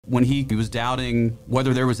when he was doubting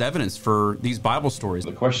whether there was evidence for these Bible stories.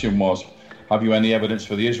 The question was, have you any evidence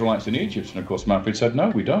for the Israelites in Egypt? And of course, Manfred said, no,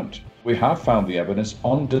 we don't. We have found the evidence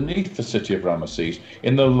underneath the city of Ramesses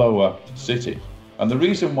in the lower city. And the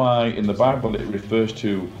reason why in the Bible it refers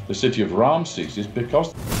to the city of Ramses is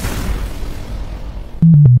because...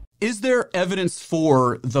 Is there evidence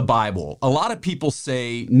for the Bible? A lot of people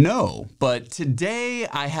say no, but today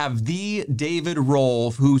I have the David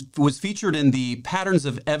Rohl, who was featured in the Patterns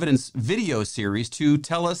of Evidence video series, to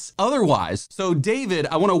tell us otherwise. So David,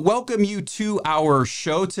 I want to welcome you to our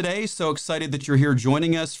show today. So excited that you're here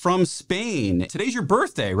joining us from Spain. Today's your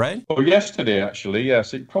birthday, right? Oh, yesterday, actually,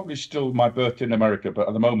 yes. It's probably still my birthday in America, but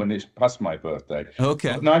at the moment it's past my birthday.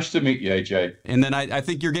 Okay. But nice to meet you, AJ. And then I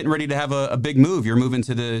think you're getting ready to have a big move. You're moving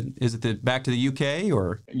to back to the UK,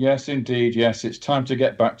 or? Yes, indeed. Yes, it's time to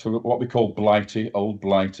get back to what we call Blighty, old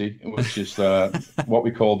Blighty, which is what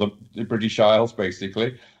we call the British Isles,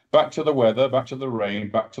 basically. Back to the weather, back to the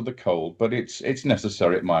rain, back to the cold, but it's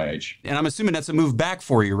necessary at my age. And I'm assuming that's a move back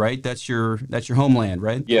for you, right? That's your homeland,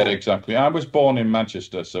 right? Yeah, exactly. I was born in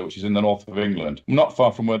Manchester, which is in the north of England, not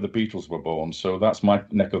far from where the Beatles were born. So that's my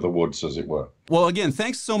neck of the woods, as it were. Well, again,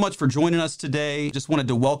 thanks so much for joining us today. Just wanted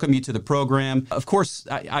to welcome you to the program. Of course,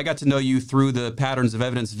 I got to know you through the Patterns of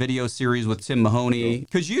Evidence video series with Tim Mahoney.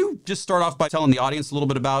 Could you just start off by telling the audience a little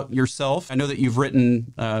bit about yourself? I know that you've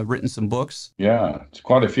written some books. Yeah, it's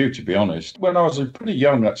quite a few, to be honest. When I was pretty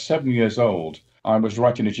young, at 7 years old, I was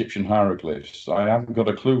writing Egyptian hieroglyphs. I haven't got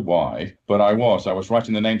a clue why, but I was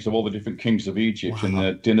writing the names of all the different kings of Egypt and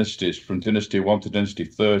the dynasties from dynasty 1 to dynasty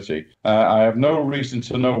 30. I have no reason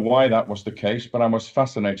to know why that was the case, but I was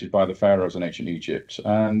fascinated by the pharaohs in ancient Egypt.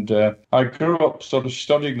 And I grew up sort of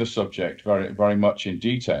studying the subject very, very much in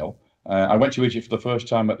detail. I went to Egypt for the first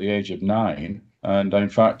time at the age of 9. And in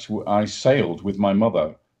fact, I sailed with my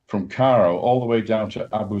mother from Cairo all the way down to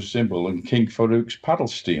Abu Simbel and King Farouk's paddle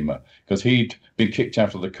steamer, because he'd been kicked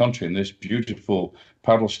out of the country, and this beautiful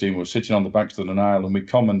paddle steamer was sitting on the banks of the Nile, and we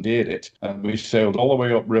commandeered it, and we sailed all the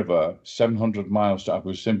way upriver, 700 miles to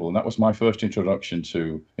Abu Simbel, and that was my first introduction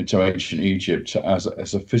into ancient Egypt as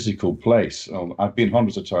a physical place. I've been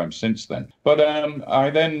hundreds of times since then. But I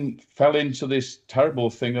then fell into this terrible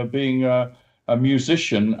thing of being a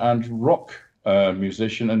musician and rock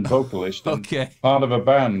musician and vocalist and part of a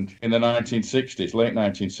band in the 1960s, late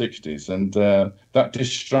 1960s. And that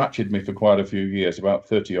distracted me for quite a few years, about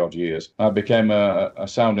 30 odd years. I became a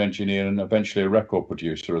sound engineer and eventually a record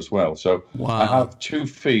producer as well. So I have 2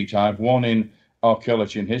 feet. I have one in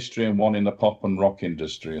archaeology and history and one in the pop and rock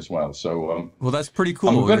industry as well. So well, that's pretty cool.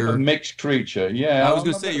 I'm a bit of a mixed creature. Yeah, I was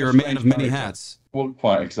going to say you're a man of many hats. Well,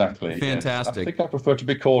 quite exactly. Fantastic. Yes. I think I prefer to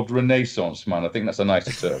be called Renaissance man. I think that's a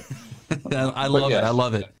nicer term. I love it. I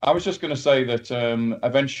love it. I was just going to say that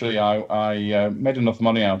eventually I made enough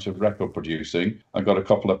money out of record producing. I got a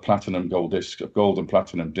couple of gold and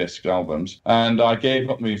platinum disc albums, and I gave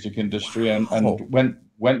up music industry and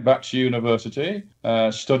went back to university,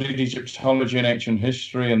 studied Egyptology and ancient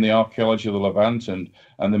history and the archaeology of the Levant and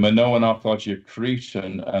the Minoan archaeology of Crete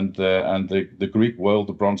and the Greek world,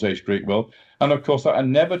 the Bronze Age Greek world. And of course, that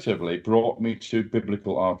inevitably brought me to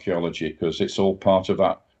biblical archaeology because it's all part of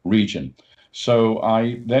that region. So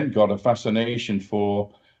I then got a fascination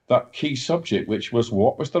for that key subject, which was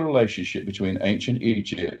what was the relationship between ancient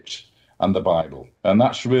Egypt and the Bible. And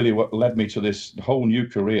that's really what led me to this whole new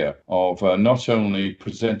career of not only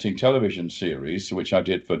presenting television series, which I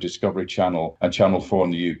did for Discovery Channel and Channel 4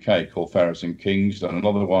 in the UK called Pharaohs and Kings, and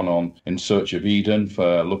another one on In Search of Eden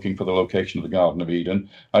for looking for the location of the Garden of Eden.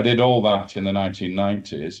 I did all that in the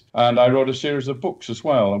 1990s. And I wrote a series of books as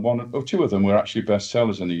well. And 2 of them were actually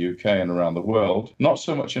bestsellers in the UK and around the world. Not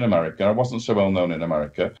so much in America. I wasn't so well known in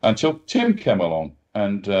America until Tim came along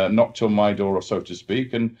and knocked on my door, so to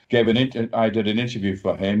speak, and I did an interview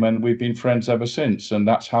for him, and we've been friends ever since. And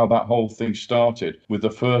that's how that whole thing started, with the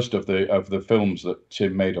first of the films that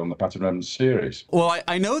Tim made on the Pattern Remnants series. Well,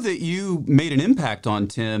 I know that you made an impact on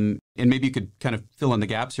Tim, and maybe you could kind of fill in the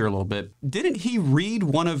gaps here a little bit. Didn't he read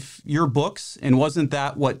one of your books, and wasn't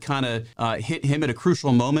that what kind of hit him at a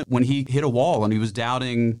crucial moment when he hit a wall and he was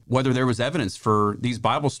doubting whether there was evidence for these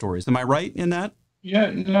Bible stories? Am I right in that?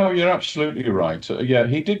 Yeah, no, you're absolutely right. Yeah,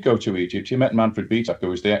 he did go to Egypt. He met Manfred Bitak, who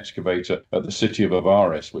was the excavator at the city of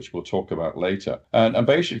Avaris, which we'll talk about later. And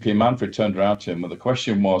basically, Manfred turned around to him, and the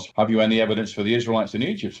question was, have you any evidence for the Israelites in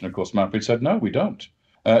Egypt? And of course, Manfred said, no, we don't.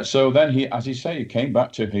 So then he came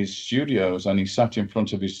back to his studios and he sat in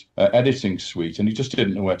front of his editing suite, and he just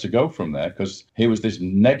didn't know where to go from there because he was this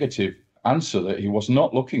negative answer that he was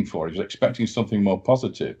not looking for. He was expecting something more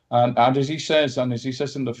positive. And as he says in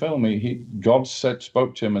the film, God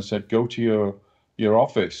spoke to him and said, go to your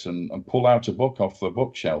office and pull out a book off the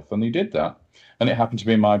bookshelf. And he did that. And it happened to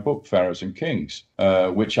be my book, Pharaohs and Kings,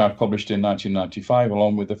 which I published in 1995,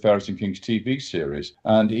 along with the Pharaohs and Kings TV series.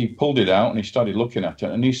 And he pulled it out and he started looking at it,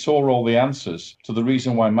 and he saw all the answers to the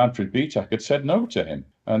reason why Manfred Bitak had said no to him.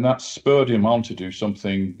 And that spurred him on to do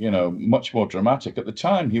something, much more dramatic. At the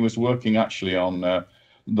time, he was working actually on the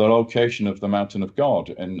location of the Mountain of God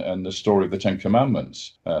and the story of the Ten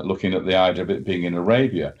Commandments, looking at the idea of it being in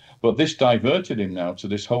Arabia. But this diverted him now to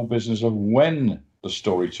this whole business of when the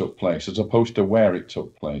story took place as opposed to where it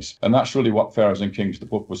took place. And that's really what Pharaohs and Kings, the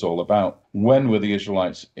book, was all about. When were the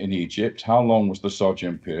Israelites in Egypt? How long was the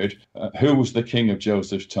sojourn period? Who was the king of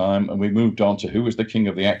Joseph's time? And we moved on to who was the king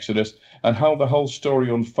of the Exodus, and how the whole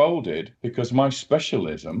story unfolded, because my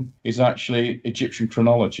specialism is actually Egyptian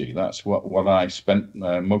chronology. That's what I spent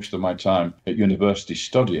most of my time at university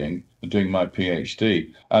studying, doing my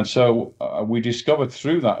PhD. And so we discovered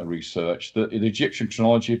through that research that the Egyptian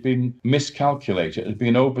chronology had been miscalculated, it had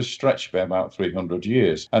been overstretched by about 300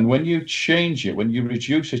 years. And when you change it, when you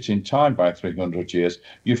reduce it in time by 300 years,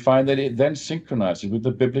 you find that it then synchronizes with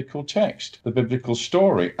the biblical text, the biblical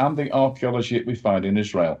story, and the archaeology that we find in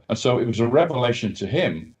Israel. And so it was a revelation to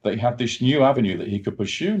him that he had this new avenue that he could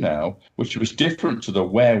pursue now, which was different to the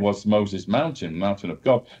where was Moses' mountain of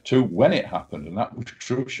God, to when it happened. And that was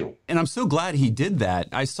crucial. And I'm so glad he did that.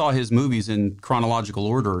 I saw his movies in chronological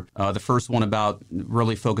order. The first one about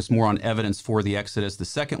really focused more on evidence for the Exodus. The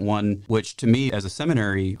second one, which to me as a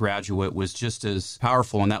seminary graduate was just as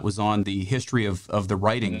powerful, and that was on the history of the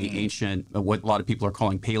writing, the ancient, what a lot of people are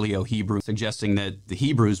calling Paleo-Hebrew, suggesting that the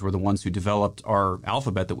Hebrews were the ones who developed our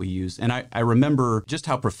alphabet that we use. And I remember just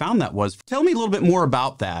how profound that was. Tell me a little bit more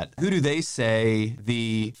about that. Who do they say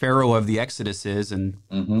the Pharaoh of the Exodus is, and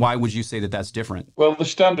why would you say that that's different? Well, the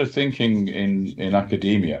standard thinking in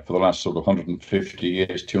academia for the last sort of 150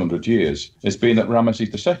 years, 200 years, has been that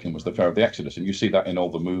Ramesses II was the Pharaoh of the Exodus. And you see that in all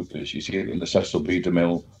the movies. You see it in the Cecil B.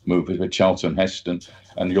 DeMille movies with Charlton Heston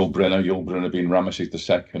and Yul Brynner being Ramesses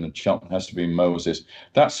II and Charlton Heston being Moses.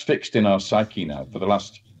 That's fixed in our psyche now for the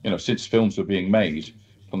last, since films were being made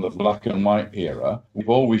from the black and white era. We've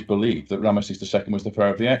always believed that Ramesses II was the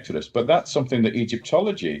Pharaoh of the Exodus. But that's something that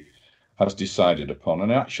Egyptology has decided upon.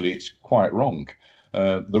 And actually, it's quite wrong.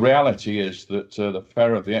 The reality is that the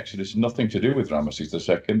Pharaoh of the Exodus has nothing to do with Ramesses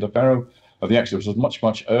II. The Pharaoh of the Exodus was much,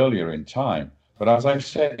 much earlier in time. But as I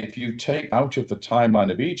said, if you take out of the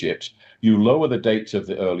timeline of Egypt, you lower the dates of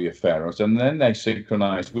the earlier pharaohs, and then they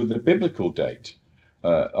synchronize with the biblical date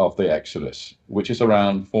of the Exodus, which is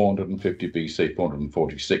around 450 BC,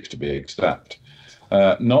 446 to be exact.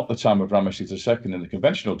 Not the time of Ramesses II in the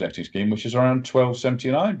conventional dating scheme, which is around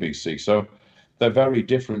 1279 BC. So they're very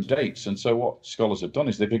different dates. And so what scholars have done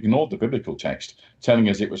is they've ignored the biblical text, telling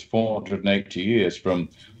us it was 480 years from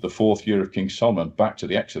the fourth year of King Solomon back to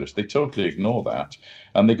the Exodus. They totally ignore that.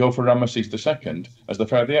 And they go for Ramesses II as the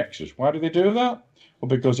Pharaoh of the Exodus. Why do they do that? Well,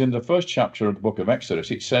 because in the first chapter of the book of Exodus,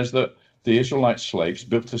 it says that the Israelite slaves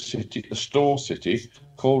built a store city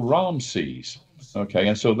called Ramses. Okay,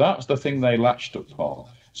 and so that's the thing they latched upon.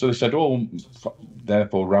 So they said,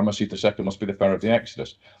 therefore Ramesses II must be the Pharaoh of the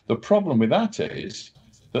Exodus. The problem with that is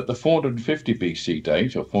that the 450 BC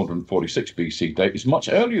date or 446 BC date is much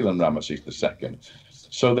earlier than Ramesses II.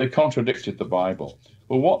 So they contradicted the Bible.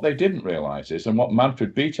 But what they didn't realize is, and what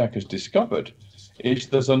Manfred Bitak has discovered, is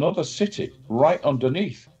there's another city right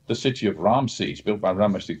underneath the city of Ramses, built by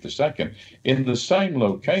Ramesses II, in the same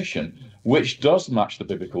location, which does match the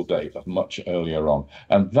biblical date of much earlier on.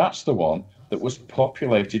 And that's the one that was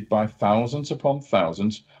populated by thousands upon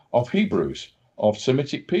thousands of Hebrews, of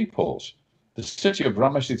Semitic peoples. The city of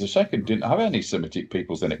Ramesses II didn't have any Semitic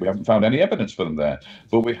peoples in it. We haven't found any evidence for them there,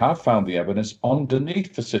 but we have found the evidence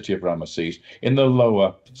underneath the city of Ramesses in the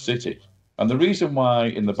lower city. And the reason why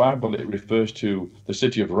in the Bible it refers to the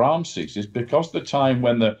city of Ramses is because the time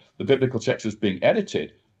when the biblical text was being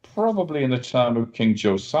edited, probably in the time of King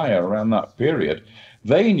Josiah, around that period,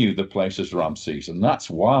 they knew the place as Ramses, and that's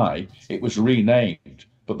why it was renamed.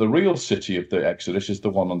 But the real city of the Exodus is the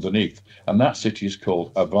one underneath, and that city is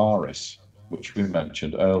called Avaris, which we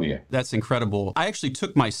mentioned earlier. That's incredible. I actually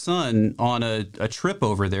took my son on a trip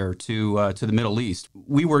over there to the Middle East.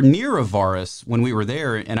 We were near Avaris when we were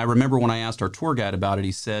there, and I remember when I asked our tour guide about it,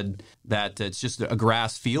 he said that it's just a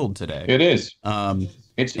grass field today. It is.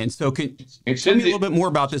 And so tell me a little bit more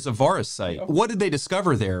about this Avaris site. What did they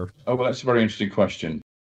discover there? Oh, well, that's a very interesting question.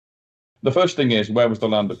 The first thing is, where was the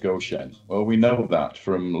land of Goshen? Well, we know that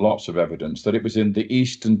from lots of evidence that it was in the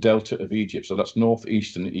eastern delta of Egypt. So that's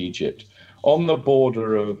northeastern Egypt, on the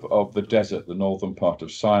border of the desert, the northern part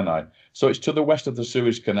of Sinai. So it's to the west of the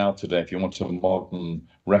Suez Canal today, if you want a modern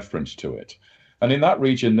reference to it. And in that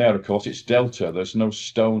region there, of course, it's delta. There's no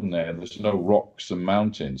stone there. There's no rocks and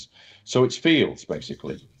mountains. So it's fields,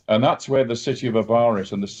 basically. And that's where the city of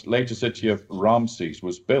Avaris and the later city of Ramses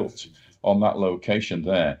was built, on that location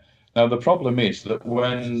there. Now, the problem is that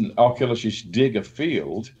when archaeologists dig a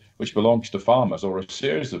field, which belongs to farmers, or a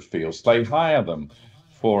series of fields, they hire them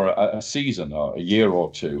for a season or a year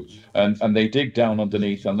or two, and they dig down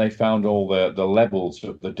underneath and they found all the levels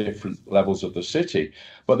of the different levels of the city.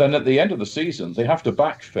 But then at the end of the season, they have to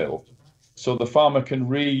backfill so the farmer can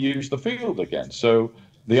reuse the field again. So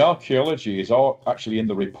the archaeology is all actually in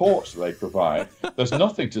the reports they provide. There's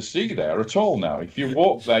nothing to see there at all now. If you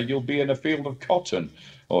walk there, you'll be in a field of cotton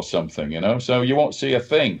or something, so you won't see a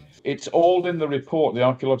thing. It's all in the report, the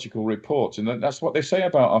archaeological reports, and that's what they say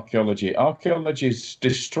about archaeology. Archaeology is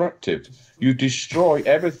destructive. You destroy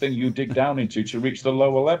everything you dig down into to reach the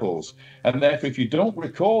lower levels, and therefore, if you don't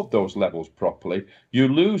record those levels properly, you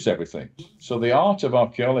lose everything. So the art of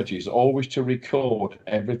archaeology is always to record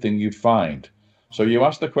everything you find. So you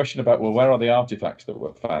ask the question about, well, where are the artifacts that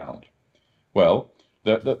were found? Well,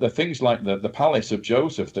 the things like the palace of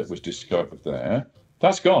Joseph that was discovered there,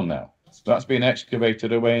 that's gone now. That's been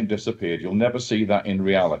excavated away and disappeared. You'll never see that in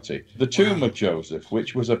reality. The tomb of Joseph,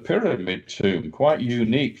 which was a pyramid tomb, quite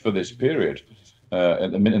unique for this period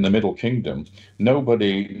in the Middle Kingdom. No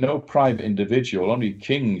private individual, only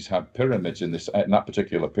kings had pyramids in that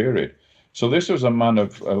particular period. So this was a man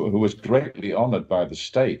who was greatly honored by the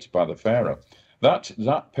state, by the pharaoh.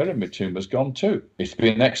 That pyramid tomb has gone too. It's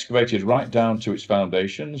been excavated right down to its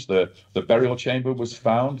foundations. The burial chamber was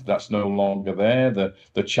found. That's no longer there.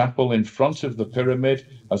 The chapel in front of the pyramid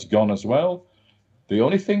has gone as well. The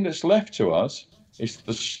only thing that's left to us is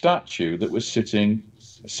the statue that was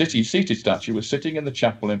seated statue was sitting in the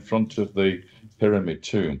chapel in front of the pyramid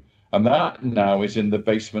tomb. And that now is in the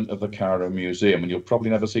basement of the Cairo Museum, and you'll probably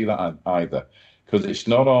never see that either, because it's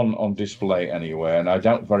not on display anywhere, and I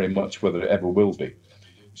doubt very much whether it ever will be.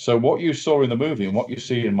 So what you saw in the movie and what you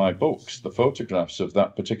see in my books, the photographs of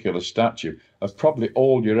that particular statue, are probably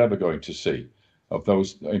all you're ever going to see of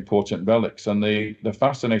those important relics. And the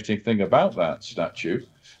fascinating thing about that statue,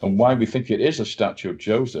 and why we think it is a statue of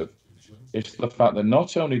Joseph, is the fact that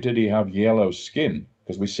not only did he have yellow skin,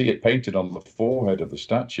 because we see it painted on the forehead of the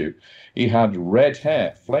statue, he had red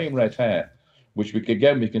hair, flame red hair, which we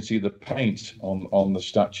can see the paint on the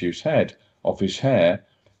statue's head of his hair.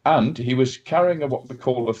 And he was carrying what we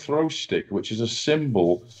call a throw stick, which is a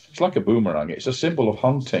symbol. It's like a boomerang. It's a symbol of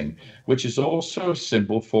hunting, which is also a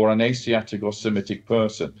symbol for an Asiatic or Semitic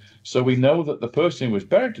person. So we know that the person who was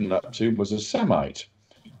buried in that tomb was a Semite.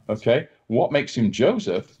 Okay, what makes him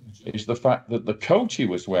Joseph is the fact that the coat he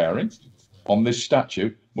was wearing on this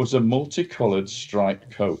statue was a multicolored striped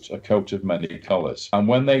coat, a coat of many colors. And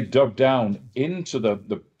when they dug down into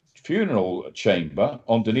the funeral chamber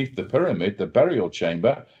underneath the pyramid, the burial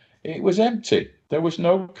chamber, it was empty. There was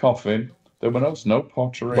no coffin. There was no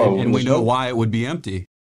pottery. And we know why it would be empty.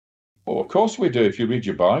 Well, of course we do if you read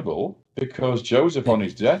your Bible, because Joseph on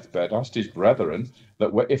his deathbed asked his brethren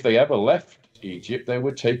that if they ever left Egypt, they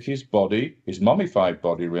would take his body, his mummified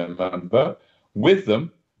body, remember, with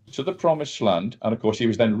them to the promised land. And of course, he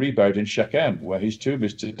was then reburied in Shechem, where his tomb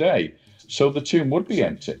is today. So the tomb would be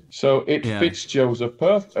empty. So it fits Joseph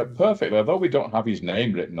perfectly, although we don't have his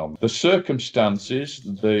name written on. The circumstances,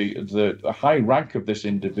 the high rank of this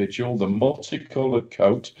individual, the multicolored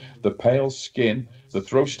coat, the pale skin, the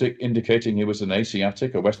throw stick indicating he was an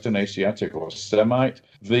Asiatic, a Western Asiatic or a Semite.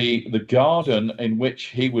 The garden in which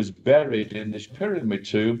he was buried in this pyramid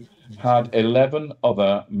tomb had 11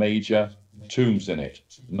 other major tombs in it.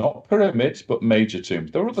 Not pyramids, but major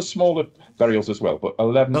tombs. There were other smaller burials as well, but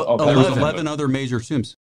 11 other major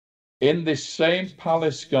tombs. In this same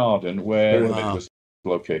palace garden where it was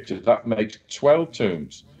located, that makes 12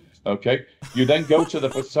 tombs. Okay, you then go to the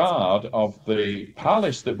facade of the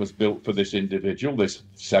palace that was built for this individual, this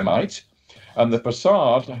Semite, and the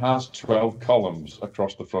facade has 12 columns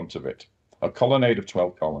across the front of it, a colonnade of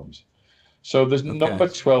 12 columns. So there's number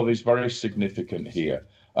 12 is very significant here.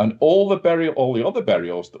 And all the other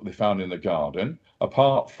burials that they found in the garden,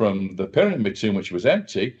 apart from the pyramid tomb, which was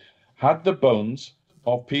empty, had the bones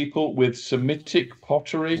of people with Semitic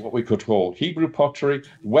pottery, what we could call Hebrew pottery,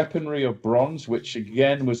 weaponry of bronze, which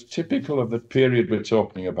again was typical of the period we're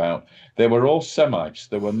talking about. They were all Semites.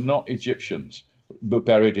 They were not Egyptians, but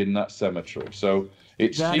buried in that cemetery. So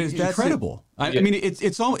that's incredible. I mean,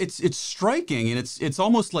 it's striking, and it's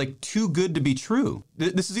almost like too good to be true.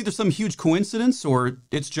 This is either some huge coincidence or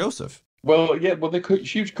it's Joseph. Well, the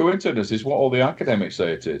huge coincidence is what all the academics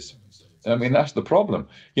say it is. I mean, that's the problem.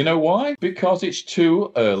 You know why? Because it's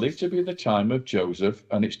too early to be the time of Joseph,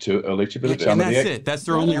 and it's too early to be the And time of that's the. it. That's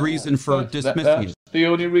their only reason for dismissing That's it. the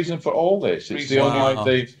only reason for all this. It's the only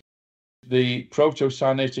Wow. the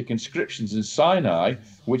Proto-Sinaitic inscriptions in Sinai,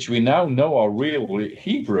 which we now know are real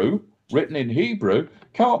Hebrew, written in Hebrew,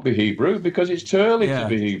 can't be Hebrew because it's too early to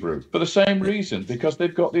be Hebrew. For the same reason, because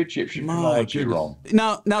they've got the Egyptian chronology wrong.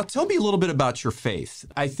 Now tell me a little bit about your faith.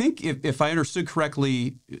 I think if I understood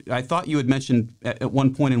correctly, I thought you had mentioned at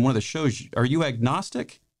one point in one of the shows, are you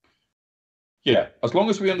agnostic? Yeah, as long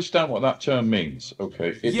as we understand what that term means, okay.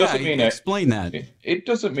 It Yeah, doesn't mean explain that. it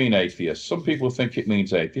doesn't mean atheist. Some people think it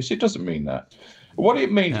means atheist. It doesn't mean that. What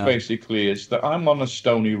it means Yeah. basically is that I'm on a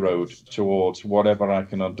stony road towards whatever I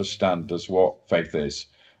can understand as what faith is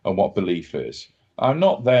and what belief is. I'm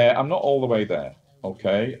not there. I'm not all the way there,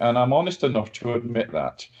 okay? And I'm honest enough to admit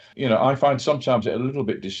that. You know, I find sometimes it a little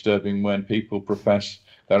bit disturbing when people profess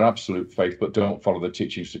their absolute faith but don't follow the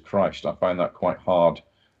teachings of Christ. I find that quite hard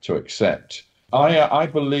to accept. I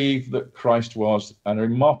believe that Christ was a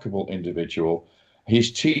remarkable individual. His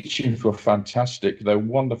teachings were fantastic. They're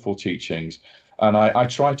wonderful teachings. And I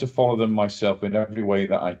try to follow them myself in every way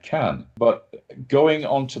that I can. But going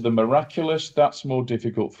on to the miraculous, that's more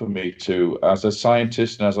difficult for me to, as a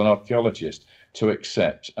scientist and as an archaeologist, to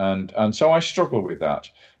accept. And so I struggle with that.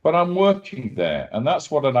 But I'm working there. And that's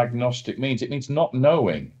what an agnostic means. It means not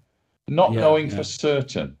knowing for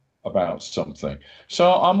certain about something.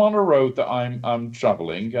 So I'm on a road that I'm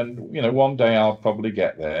traveling, and you know, one day I'll probably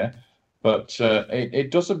get there. But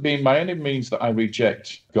it doesn't mean by any means that I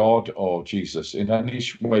reject God or Jesus in any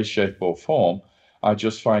way, shape, or form. I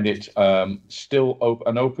just find it still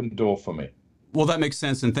an open door for me. Well, that makes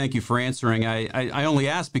sense, and thank you for answering. I only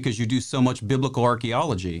ask because you do so much biblical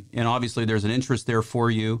archaeology, and obviously there's an interest there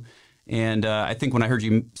for you. And I think when I heard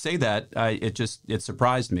you say that, it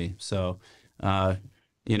surprised me. So.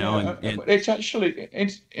 You know, and it's actually,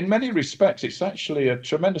 in many respects, it's actually a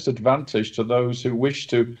tremendous advantage to those who wish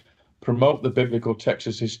to promote the biblical text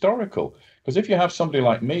as historical. Because if you have somebody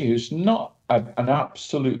like me who's not an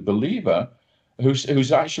absolute believer,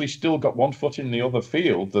 who's actually still got one foot in the other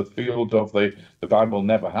field, the field of the Bible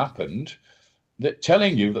never happened, that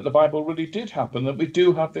telling you that the Bible really did happen, that we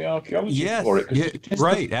do have the archaeology for it.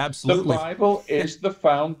 Right, absolutely. The Bible is the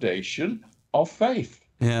foundation of faith.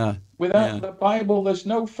 Yeah. Without the Bible, there's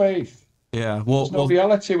no faith. Yeah. Well, there's no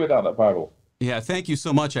reality without the Bible. Yeah. Thank you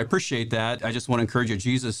so much. I appreciate that. I just want to encourage you.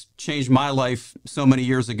 Jesus changed my life so many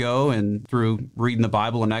years ago, and through reading the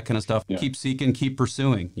Bible and that kind of stuff, keep seeking, keep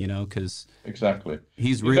pursuing, you know, because exactly.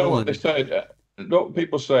 He's real. You know what they said, what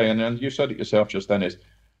people say, and you said it yourself just then, is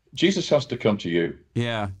Jesus has to come to you.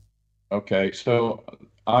 Yeah. Okay. So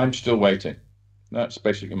I'm still waiting. That's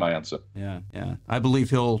basically my answer. Yeah. I believe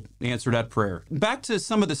he'll answer that prayer. Back to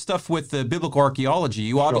some of the stuff with the biblical archaeology.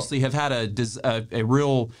 You obviously have had a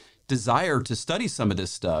real desire to study some of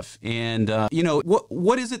this stuff. And, you know,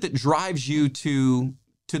 what is it that drives you to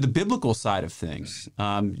the biblical side of things?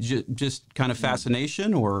 Just kind of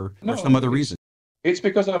fascination or some other reason? It's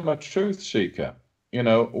because I'm a truth seeker. You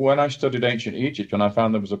know, when I studied ancient Egypt and I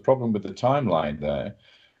found there was a problem with the timeline there,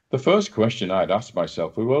 the first question I'd ask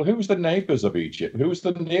myself was, well, who's the neighbors of Egypt? Who's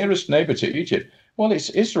the nearest neighbor to Egypt? Well, it's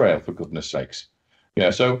Israel, for goodness sakes. Yeah,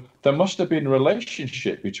 so there must have been a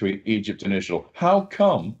relationship between Egypt and Israel. How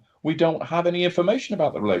come we don't have any information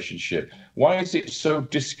about the relationship? Why is it so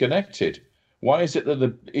disconnected? Why is it that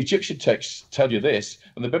the Egyptian texts tell you this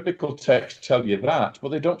and the biblical texts tell you that, but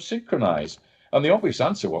they don't synchronize? And the obvious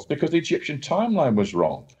answer was because the Egyptian timeline was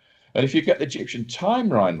wrong. And if you get the Egyptian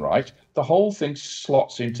timeline right, the whole thing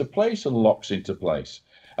slots into place and locks into place.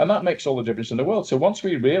 And that makes all the difference in the world. So once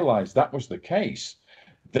we realized that was the case,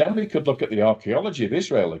 then we could look at the archaeology of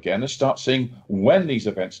Israel again and start seeing when these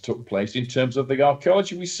events took place in terms of the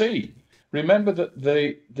archaeology we see. Remember that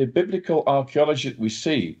the biblical archaeology that we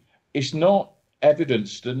see is not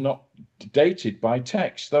evidenced and not dated by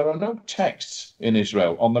text. There are no texts in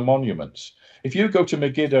Israel on the monuments. If you go to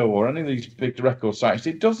Megiddo or any of these big record sites,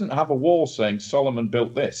 it doesn't have a wall saying Solomon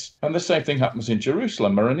built this. And the same thing happens in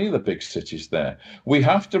Jerusalem or any of the big cities there. We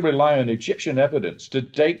have to rely on Egyptian evidence to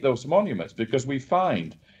date those monuments because we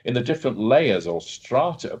find in the different layers or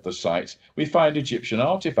strata of the sites, we find Egyptian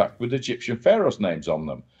artifacts with Egyptian pharaohs' names on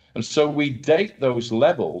them. And so we date those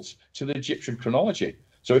levels to the Egyptian chronology.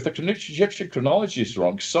 So if the Egyptian chronology is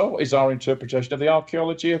wrong, so is our interpretation of the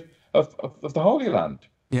archaeology of the Holy Land.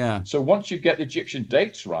 Yeah. So once you get the Egyptian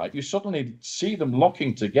dates right, you suddenly see them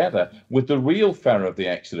locking together with the real Pharaoh of the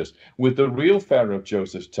Exodus, with the real Pharaoh of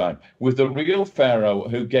Joseph's time, with the real Pharaoh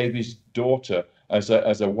who gave his daughter as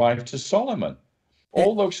a wife to Solomon.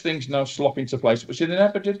 All those things now slop into place, which they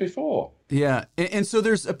never did before. Yeah, and so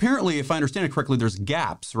there's apparently, if I understand it correctly, there's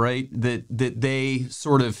gaps, right? That they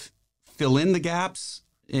sort of fill in the gaps,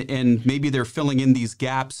 and maybe they're filling in these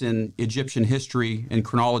gaps in Egyptian history and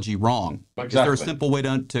chronology wrong. Is there a Exactly. simple way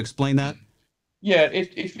to explain that? Yeah,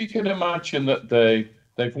 if you can imagine that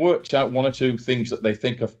they've worked out one or two things that they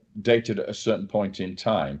think are dated at a certain point in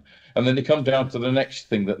time, and then they come down to the next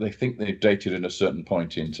thing that they think they've dated at a certain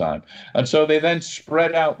point in time, and so they then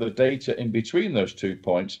spread out the data in between those 2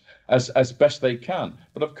 points as best they can.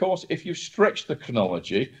 But of course, if you stretch the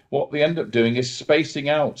chronology, what they end up doing is spacing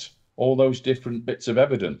out all those different bits of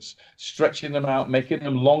evidence, stretching them out, making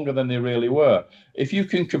them longer than they really were. If you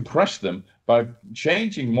can compress them by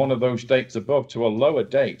changing one of those dates above to a lower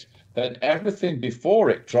date, then everything before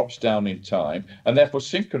it drops down in time and therefore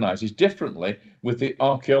synchronizes differently with the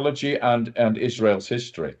archaeology and Israel's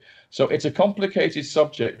history. So it's a complicated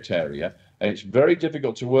subject area, and it's very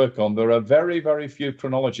difficult to work on. There are very, very few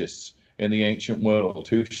chronologists in the ancient world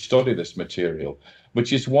who study this material,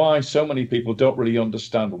 which is why so many people don't really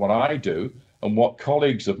understand what I do and what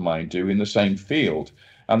colleagues of mine do in the same field.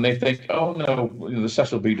 And they think, oh no, the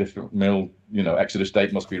Cecil B. DeMille, Exodus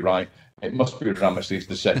date must be right. It must be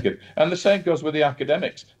Ramesses II. And the same goes with the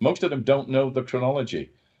academics. Most of them don't know the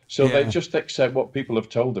chronology. So they Yeah. just accept what people have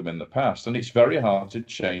told them in the past, and it's very hard to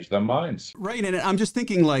change their minds. Right. And I'm just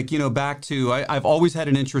thinking, like, back to, I've always had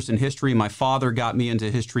an interest in history. My father got me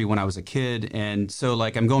into history when I was a kid. And so,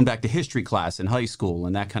 like, I'm going back to history class in high school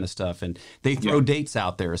and that kind of stuff. And they throw dates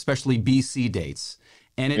out there, especially BC dates.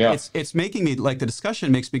 And it's making me, like, the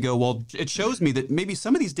discussion makes me go, well, it shows me that maybe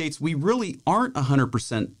some of these dates we really aren't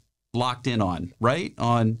 100% locked in on, right?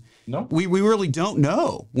 No. We really don't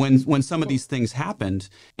know when some of these things happened.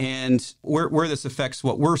 And where this affects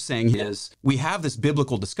what we're saying is we have this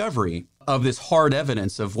biblical discovery of this hard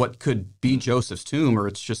evidence of what could be Joseph's tomb, or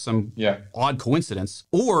it's just some odd coincidence,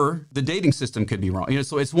 or the dating system could be wrong.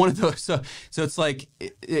 So it's one of those. So it's like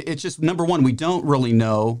it's just, number one, we don't really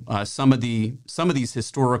know some of these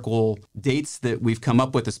historical dates that we've come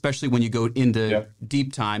up with, especially when you go into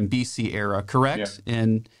deep time BC era, correct?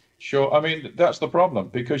 And sure. I mean, that's the problem,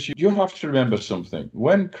 because you have to remember something.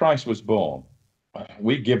 When Christ was born,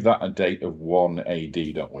 we give that a date of 1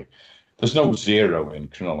 AD, don't we? There's no zero in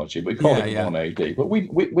chronology. We call it 1 AD. But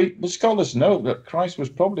the scholars know that Christ was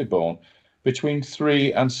probably born between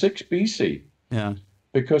 3 and 6 BC. Yeah.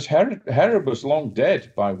 Because Herod was long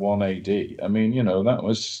dead by 1 AD. I mean, that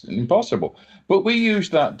was impossible. But we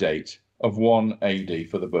use that date of 1 AD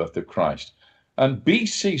for the birth of Christ. And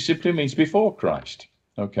BC simply means before Christ.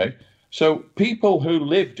 Okay, so people who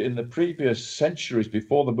lived in the previous centuries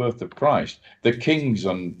before the birth of Christ, the kings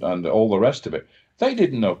and all the rest of it, they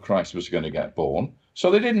didn't know Christ was going to get born.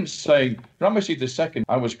 So they didn't say, Ramesses II,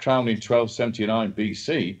 I was crowned in 1279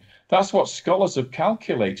 BC. That's what scholars have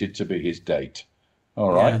calculated to be his date.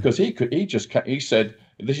 All right, because he said,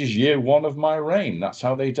 this is year 1 of my reign. That's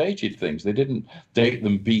how they dated things. They didn't date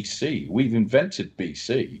them BC. We've invented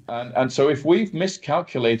BC. And so if we've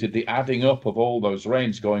miscalculated the adding up of all those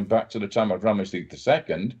reigns going back to the time of Ramesses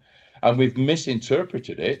II, and we've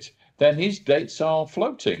misinterpreted it, then his dates are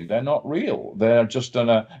floating. They're not real. They're just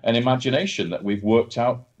an imagination that we've worked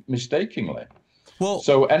out mistakenly.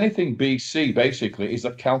 So anything BC basically is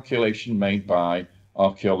a calculation made by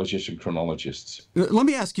archaeologists and chronologists. Let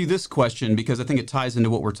me ask you this question, because I think it ties into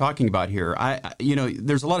what we're talking about here.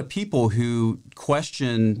 There's a lot of people who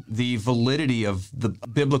question the validity of the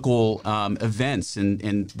biblical events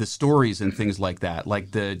and the stories and things like that,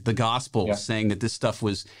 like the Gospels saying that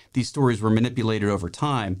these stories were manipulated over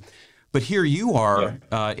time. But here you are,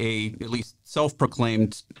 at least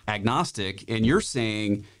self-proclaimed agnostic, and you're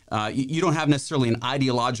saying you don't have necessarily an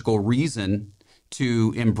ideological reason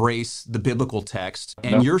to embrace the biblical text,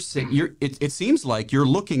 and it seems like you're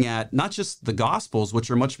looking at not just the Gospels,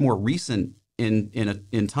 which are much more recent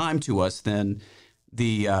in time to us than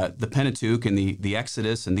the Pentateuch and the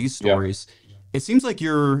Exodus and these stories. It seems like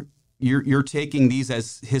you're taking these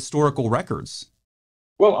as historical records.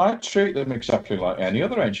 Well, I treat them exactly like any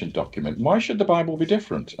other ancient document. Why should the Bible be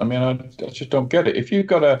different? I mean, I just don't get it. If you've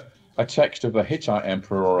got a text of a Hittite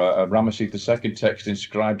emperor or a Ramesses II text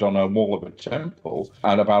inscribed on a wall of a temple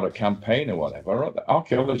and about a campaign or whatever,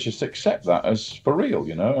 archaeologists accept that as for real,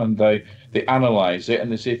 and they analyze it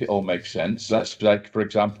and they see if it all makes sense. That's like, for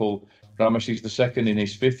example, Ramesses II in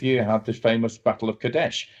his 5th year had the famous Battle of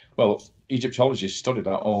Kadesh. Well, Egyptologists study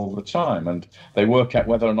that all the time, and they work out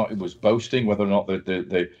whether or not it was boasting, whether or not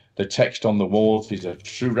the The text on the walls is a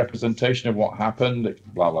true representation of what happened,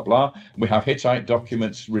 blah, blah, blah. We have Hittite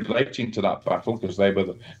documents relating to that battle because they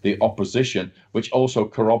were the opposition, which also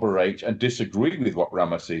corroborate and disagree with what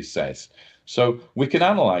Ramesses says. So we can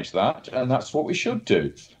analyze that, and that's what we should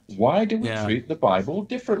do. Why do we treat the Bible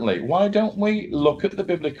differently? Why don't we look at the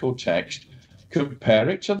biblical text, compare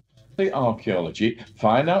it to the archaeology,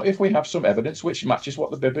 find out if we have some evidence which matches what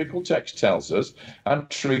the biblical text tells us, and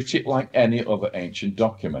treat it like any other ancient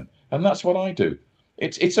document? And that's what I do.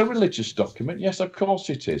 It's a religious document, yes, of course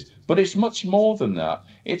it is, but it's much more than that.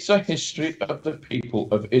 It's a history of the people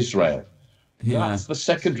of Israel. That's the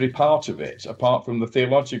secondary part of it, apart from the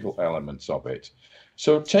theological elements of it.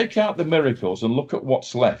 So take out the miracles and look at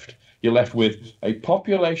what's left. You're left with a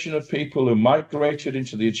population of people who migrated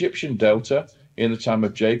into the Egyptian delta in the time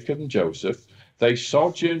of Jacob and Joseph. They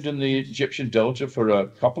sojourned in the Egyptian delta for a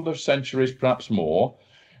couple of centuries, perhaps more.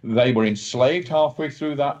 They were enslaved halfway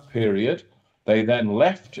through that period. They then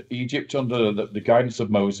left Egypt under the guidance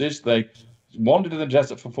of Moses. They wandered in the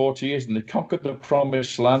desert for 40 years, and they conquered the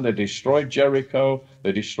promised land. They destroyed Jericho.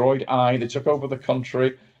 They destroyed Ai. They took over the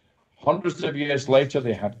country. Hundreds of years later,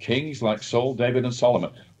 they had kings like Saul, David, and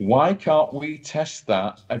Solomon. Why can't we test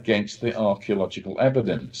that against the archaeological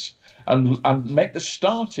evidence and make the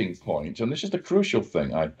starting point, and this is the crucial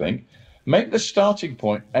thing, I think, make the starting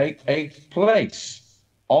point a place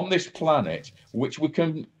on this planet which we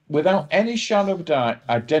can, without any shadow of doubt,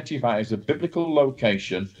 identify as a biblical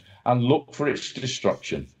location and look for its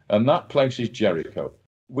destruction. And that place is Jericho.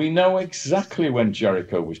 We know exactly when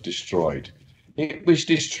Jericho was destroyed. It was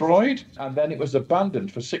destroyed and then it was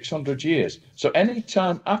abandoned for 600 years. So any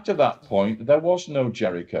time after that point, there was no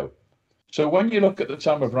Jericho. So when you look at the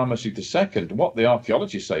time of Ramesses II, what the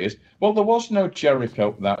archaeologists say is, well, there was no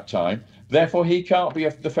Jericho at that time, therefore he can't be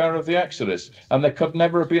the Pharaoh of the Exodus, and there could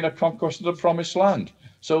never have been a conquest of the Promised Land.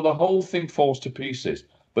 So the whole thing falls to pieces.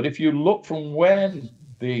 But if you look from when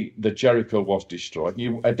the Jericho was destroyed,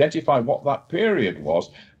 you identify what that period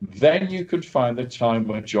was, then you could find the time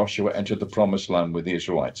when Joshua entered the Promised Land with the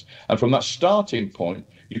Israelites. And from that starting point,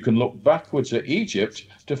 you can look backwards at Egypt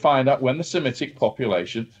to find out when the Semitic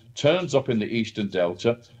population turns up in the Eastern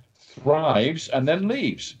Delta, thrives, and then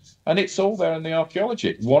leaves. And it's all there in the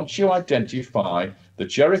archaeology. Once you identify the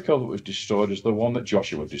Jericho that was destroyed as the one that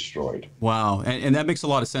Joshua destroyed. Wow. And that makes a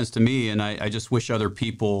lot of sense to me. And I just wish other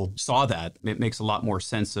people saw that. It makes a lot more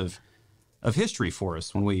sense of history for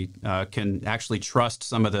us when we can actually trust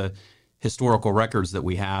some of the historical records that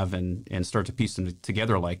we have and start to piece them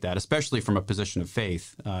together like that, especially from a position of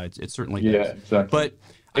faith. It certainly does. Yeah, exactly.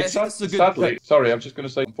 But sadly, sorry, I was just going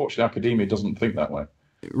to say, unfortunately, academia doesn't think that way.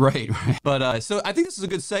 Right. But so I think this is a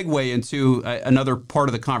good segue into another part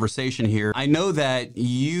of the conversation here. I know that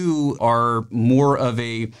you are more of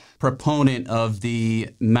a proponent of the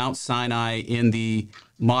Mount Sinai in the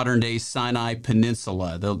modern-day Sinai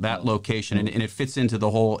Peninsula, that location, and it fits into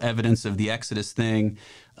the whole evidence of the Exodus thing.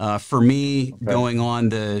 For me, going on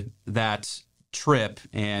that trip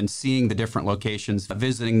and seeing the different locations,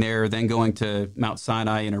 visiting there, then going to Mount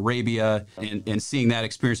Sinai in Arabia and seeing that,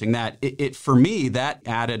 experiencing that, it for me, that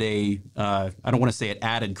added I don't want to say it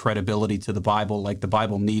added credibility to the Bible, like the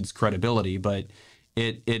Bible needs credibility, but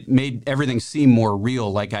it made everything seem more real,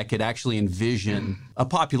 like I could actually envision a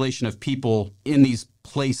population of people in these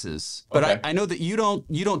places. But I know that you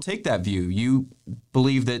don't take that view. You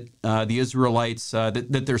believe that the Israelites,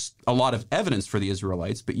 that there's a lot of evidence for the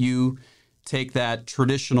Israelites, but you take that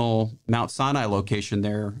traditional Mount Sinai location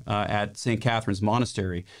there at St. Catherine's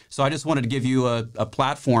Monastery. So I just wanted to give you a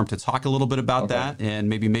platform to talk a little bit about that and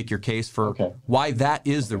maybe make your case for why that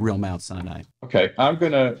is the real Mount Sinai. Okay, I'm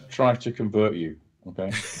going to try to convert you.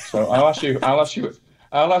 Okay, so I'll ask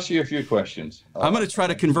you a few questions. I'm going to try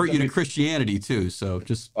to convert you to Christianity too. So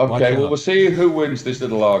just okay. Well, we'll see who wins this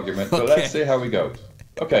little argument, but let's see how we go.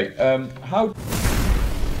 Okay, how.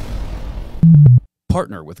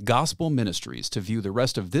 Partner with Gospel Ministries to view the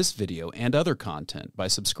rest of this video and other content by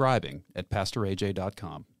subscribing at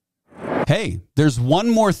PastorAJ.com. Hey, there's one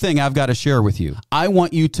more thing I've got to share with you. I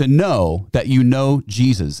want you to know that you know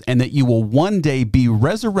Jesus and that you will one day be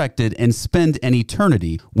resurrected and spend an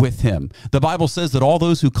eternity with him. The Bible says that all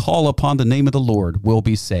those who call upon the name of the Lord will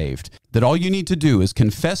be saved. That all you need to do is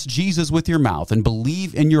confess Jesus with your mouth and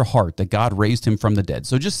believe in your heart that God raised him from the dead.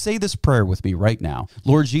 So just say this prayer with me right now.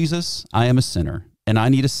 Lord Jesus, I am a sinner and I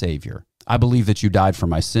need a Savior. I believe that you died for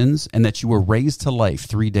my sins and that you were raised to life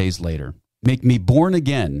 3 days later. Make me born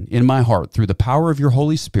again in my heart through the power of your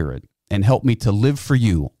Holy Spirit and help me to live for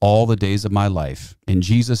you all the days of my life. In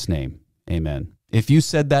Jesus' name, amen. If you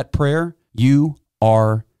said that prayer, you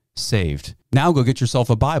are saved. Now go get yourself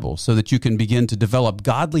a Bible so that you can begin to develop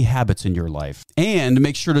godly habits in your life. And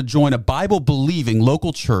make sure to join a Bible-believing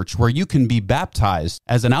local church where you can be baptized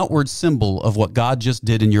as an outward symbol of what God just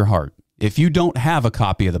did in your heart. If you don't have a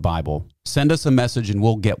copy of the Bible, send us a message and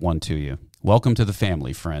we'll get one to you. Welcome to the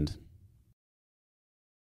family, friend.